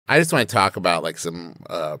I just want to talk about like some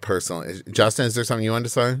personal. Justin, is there something you wanted to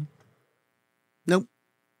say? Nope.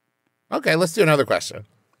 Okay, let's do another question.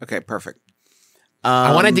 Okay, perfect.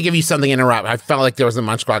 I wanted to give you something to interrupt. I felt like there was a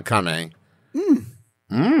Munch Squad coming.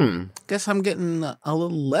 Guess I'm getting a little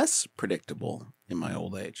less predictable in my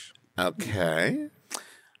old age. Okay.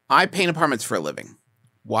 I paint apartments for a living.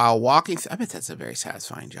 While walking I bet that's a very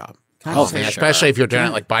satisfying job. Oh, man, especially if you're doing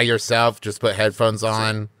it like by yourself, just put headphones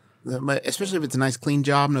on. Especially if it's a nice clean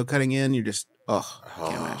job, no cutting in, you're just, can't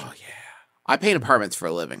imagine. Yeah. I paint apartments for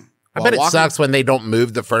a living. I bet it sucks when they don't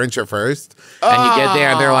move the furniture first, and you get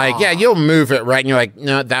there and they're like, "Yeah, you'll move it, right?" And you're like,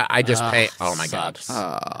 "No, that I just paint." Oh my god!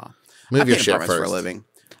 Move your shit first. For a living.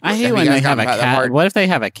 I hate when they have a cat. What if they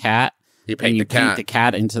have a cat? You paint the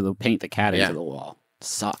cat. Into the wall.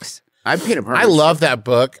 Sucks. I paint apartments. I love that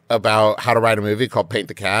book about how to write a movie called Paint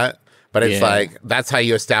the Cat. But it's like, that's how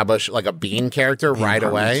you establish like a Bean character right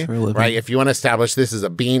away, right? If you want to establish this is a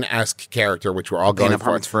Bean-esque character, which we're all going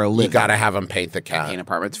for a living, you got to have him paint the cat. Paint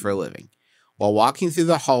apartments for a living. While walking through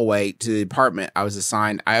the hallway to the apartment I was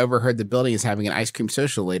assigned, I overheard the building is having an ice cream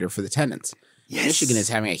social later for the tenants. Yes. Michigan is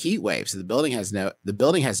having a heat wave, so the building has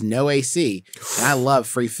no AC, and I love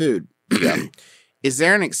free food. Is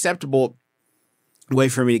there an acceptable way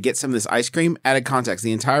for me to get some of this ice cream? Added context,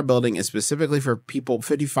 the entire building is specifically for people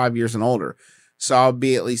 55 years and older, so I'll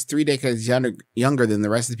be at least 3 decades younger than the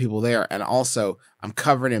rest of the people there, and also I'm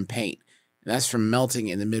covered in paint, and that's from melting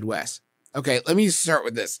in the Midwest. Okay, let me start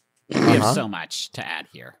with this. We have so much to add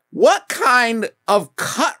here. What kind of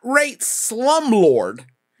cut rate slumlord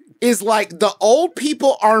is like, the old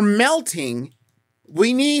people are melting,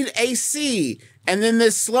 we need AC, and then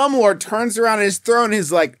this slumlord turns around his throne and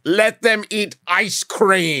is like, let them eat ice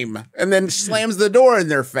cream, and then slams the door in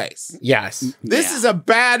their face. Yes. This is a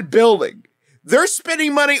bad building. They're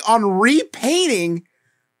spending money on repainting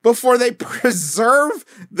before they preserve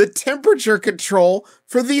the temperature control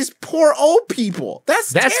for these poor old people.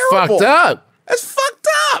 That's terrible. Fucked up. That's fucked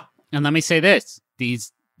up. And let me say this.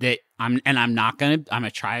 I'm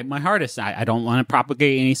gonna try my hardest. I don't want to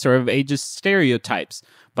propagate any sort of ageist stereotypes,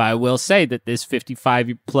 but I will say that this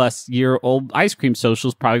 55-plus-year-old ice cream social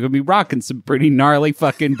is probably gonna be rocking some pretty gnarly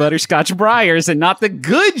fucking butterscotch briars, and not the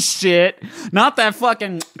good shit, not that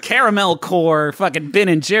fucking caramel core fucking Ben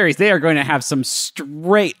and Jerry's. They are going to have some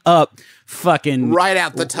straight up fucking right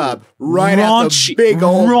out the tub, right out the big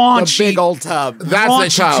old tub.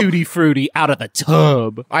 That's the tub. Tutti frutti out of the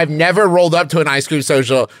tub. I've never rolled up to an ice cream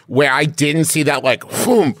social where I didn't see that like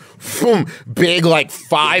big like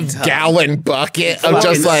 5-gallon bucket of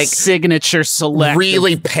just like signature select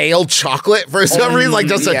really pale chocolate for some reason, like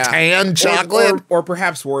just a tan chocolate, or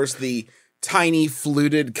perhaps worse, the tiny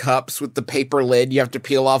fluted cups with the paper lid you have to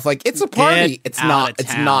peel off. Like, it's a party. It's not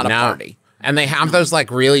a party. And they have those like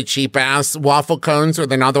really cheap ass waffle cones where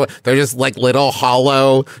they're just like little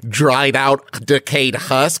hollow, dried out, decayed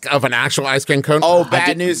husk of an actual ice cream cone. Oh,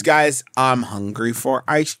 bad news, guys. I'm hungry for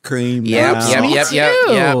ice cream. Yep. I mean,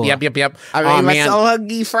 I'm so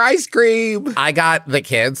hungry for ice cream. I got the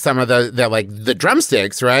kids some of they're like the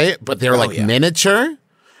drumsticks, right? But they're miniature.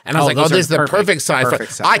 And I was like, this is the perfect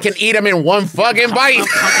size. I can eat them in one fucking bite.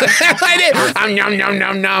 I did. Nom, nom,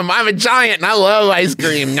 nom, nom. I'm a giant and I love ice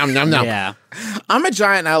cream. Nom, nom, nom. Yeah. I'm a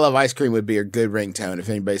giant and I love ice cream would be a good ringtone if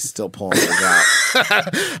anybody's still pulling those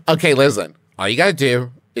out. Okay, listen. All you got to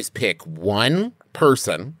do is pick one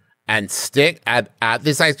person and stick at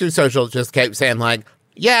this ice cream social. Just keep saying like,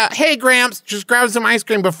 yeah, hey, Gramps, just grab some ice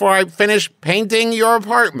cream before I finish painting your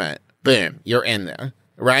apartment. Boom, you're in there.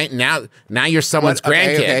 Right? Now you're someone's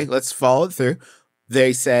grandkid. Okay, let's follow it through.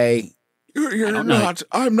 They say, I'm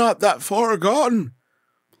not that far gone.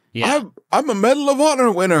 Yeah. I'm a Medal of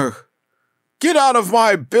Honor winner. Get out of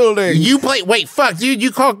my building. Wait, fuck, dude,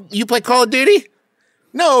 you play Call of Duty?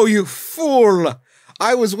 No, you fool.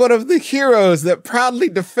 I was one of the heroes that proudly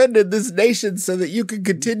defended this nation so that you could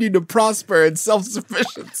continue to prosper in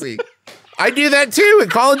self-sufficiency. I do that too in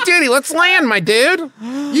Call of Duty. Let's land, my dude.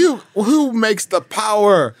 Who makes the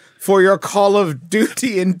power for your Call of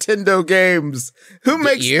Duty Nintendo games? Who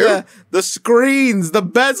makes the screens, the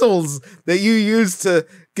bezels that you use to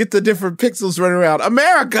get the different pixels running around?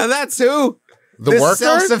 America, that's who. The worker?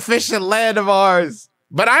 Self-sufficient land of ours.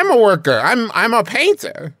 But I'm a worker. I'm a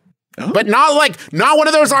painter. Oh. But not one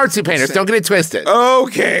of those artsy painters. Don't get it twisted.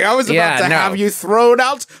 Okay, I was about to have you thrown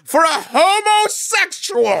out for a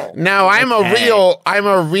homosexual. No, I'm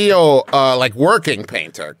a real like working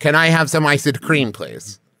painter. Can I have some iced cream,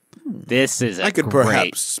 please? This is I could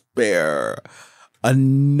perhaps spare a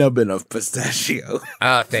nubbin of pistachio.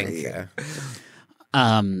 Oh, thank you.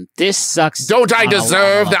 This sucks. Don't I on a lot of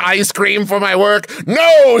deserve the levels. ice cream for my work?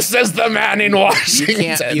 No, says the man in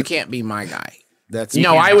Washington. You can't be my guy. That's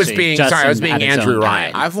No, can't I was actually. being Justin sorry. I was being had his Andrew own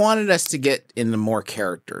Ryan. guy. I've wanted us to get into more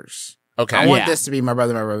characters. Okay, I want Yeah. this to be my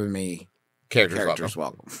brother, me. characters.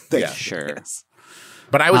 Welcome. Yeah. Sure.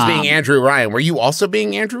 But I was being Andrew Ryan. Were you also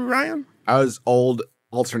being Andrew Ryan? I was old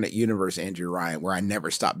alternate universe Andrew Ryan, where I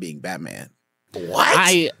never stopped being Batman.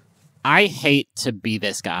 What? I hate to be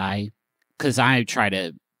this guy because I try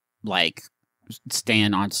to like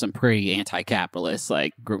stand on some pretty anti-capitalist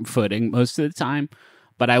like group footing most of the time.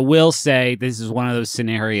 But I will say this is one of those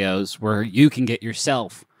scenarios where you can get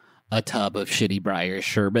yourself a tub of shitty Breyers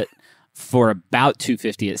sherbet for about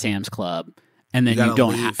 $2.50 at Sam's Club, and then you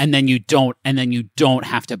don't, and then you don't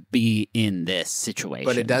have to be in this situation.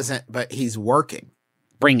 But it doesn't. But he's working.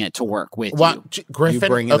 Bring it to work with Well, you. Griffin. You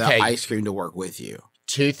bring the Okay, ice cream to work with you.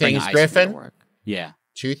 two Bring things, ice cream to Griffin. work. Yeah.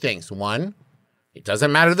 Two things. One, it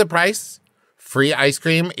doesn't matter the price. Free ice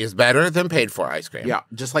cream is better than paid for ice cream. Yeah,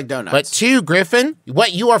 just like donuts. But two, Griffin,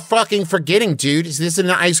 what you are fucking forgetting, dude, is this is an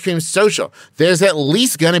ice cream social. There's at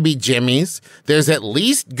least gonna be Jimmy's. There's at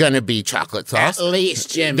least gonna be chocolate sauce. at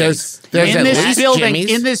least Jimmy's. There's in at this least building,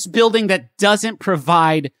 Jimmy's. in this building that doesn't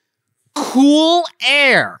provide cool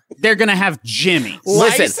air, they're gonna have Jimmy's.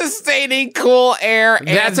 Listen. Life-sustaining cool air. And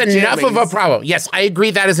That's enough of a Jimmy's. problem. Yes, I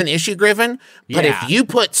agree that is an issue, Griffin. But Yeah. if you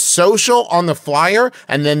put social on the flyer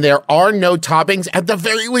and then there are no toppings, at the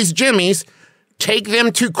very least, Jimmy's, take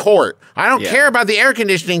them to court. I don't care about the air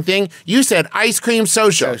conditioning thing. You said ice cream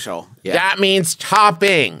social. Social, yeah. That means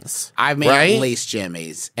toppings. I mean, right? at least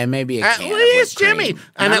Jimmy's, and maybe a At can of least whipped cream. Jimmy.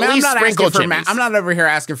 And I at mean, least I'm not sprinkle asking for Jimmy's. I'm not over here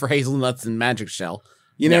asking for hazelnuts and magic shell.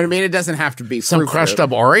 You know what I mean? It doesn't have to be Some fruit crushed fruit. up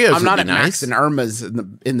Oreos I'm not would at be Max nice. and Irma's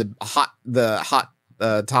in the hot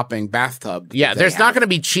topping bathtub. Yeah, there's not going to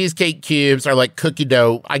be cheesecake cubes or like cookie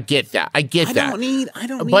dough. I get that. I get I that. don't need.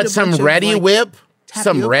 But a some bunch of, Ready like, Whip, some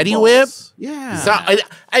tapioca Ready balls. Whip. Yeah. So,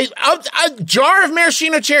 a jar of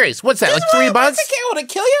maraschino cherries. What's that? Like $3? Will it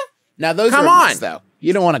kill you? Now those Come are a mess, on. though.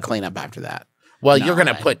 You don't want to clean up after that. Well, you're going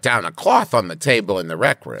to put down a cloth on the table in the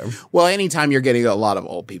rec room. Well, anytime you're getting a lot of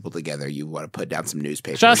old people together, you want to put down some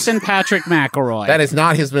newspapers. Justin Patrick McElroy. That is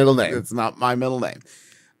not his middle name. It's not my middle name.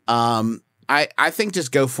 I think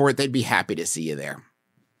just go for it. They'd be happy to see you there.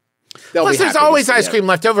 They'll Plus, be there's happy to always see ice you. cream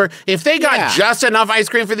left over. If they got just enough ice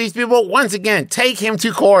cream for these people, once again, take him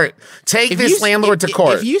to court. Take this landlord to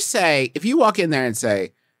court. If you walk in there and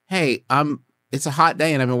say, "Hey, it's a hot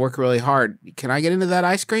day and I've been working really hard. Can I get into that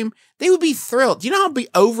ice cream?" They would be thrilled. Do you know how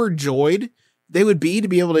overjoyed they would be to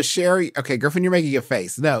be able to share? Okay, Griffin, you're making a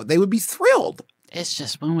face. No, they would be thrilled. It's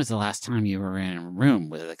just, when was the last time you were in a room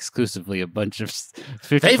with exclusively a bunch of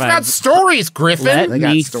 55? They've got stories, Griffin. Let They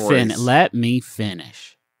got me stories. Let me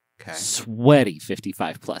finish. Okay. Sweaty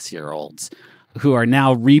 55-plus-year-olds who are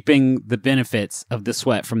now reaping the benefits of the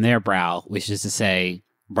sweat from their brow, which is to say,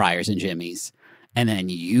 Breyers and Jimmy's. And then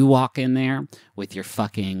you walk in there with your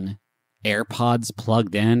fucking AirPods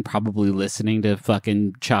plugged in, probably listening to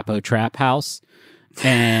fucking Chapo Trap House.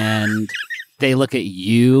 And they look at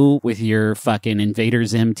you with your fucking Invader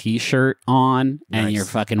Zim t-shirt on and Nice. your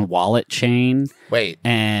fucking wallet chain Wait.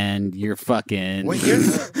 and your fucking What year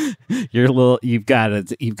is you've got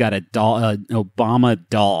a doll, an Obama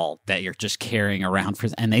doll that you're just carrying around for,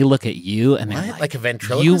 and they look at you and they're What? Like a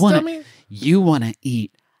ventriloquist you wanna, dummy? you want to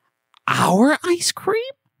eat our ice cream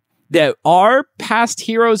that our past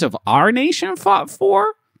heroes of our nation fought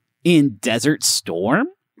for in Desert Storm?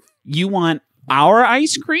 You want our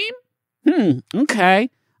ice cream? Okay.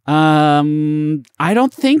 I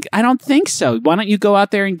don't think so. Why don't you go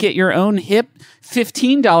out there and get your own hip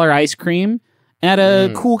 $15 ice cream at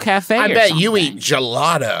a cool cafe? I or bet you something? eat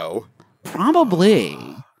gelato. Probably.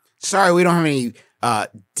 Sorry, we don't have any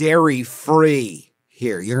dairy free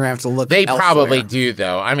here. You're gonna have to look. They elsewhere. probably do,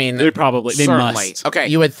 though. I mean, They Certainly. must. Okay.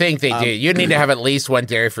 you would think they do. You need to have at least one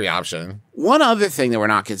dairy-free option. One other thing that we're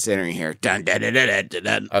not considering here. Dun, dun, dun, dun, dun, dun,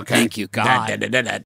 dun. Okay. Thank you, God. Dun, dun, dun, dun, dun.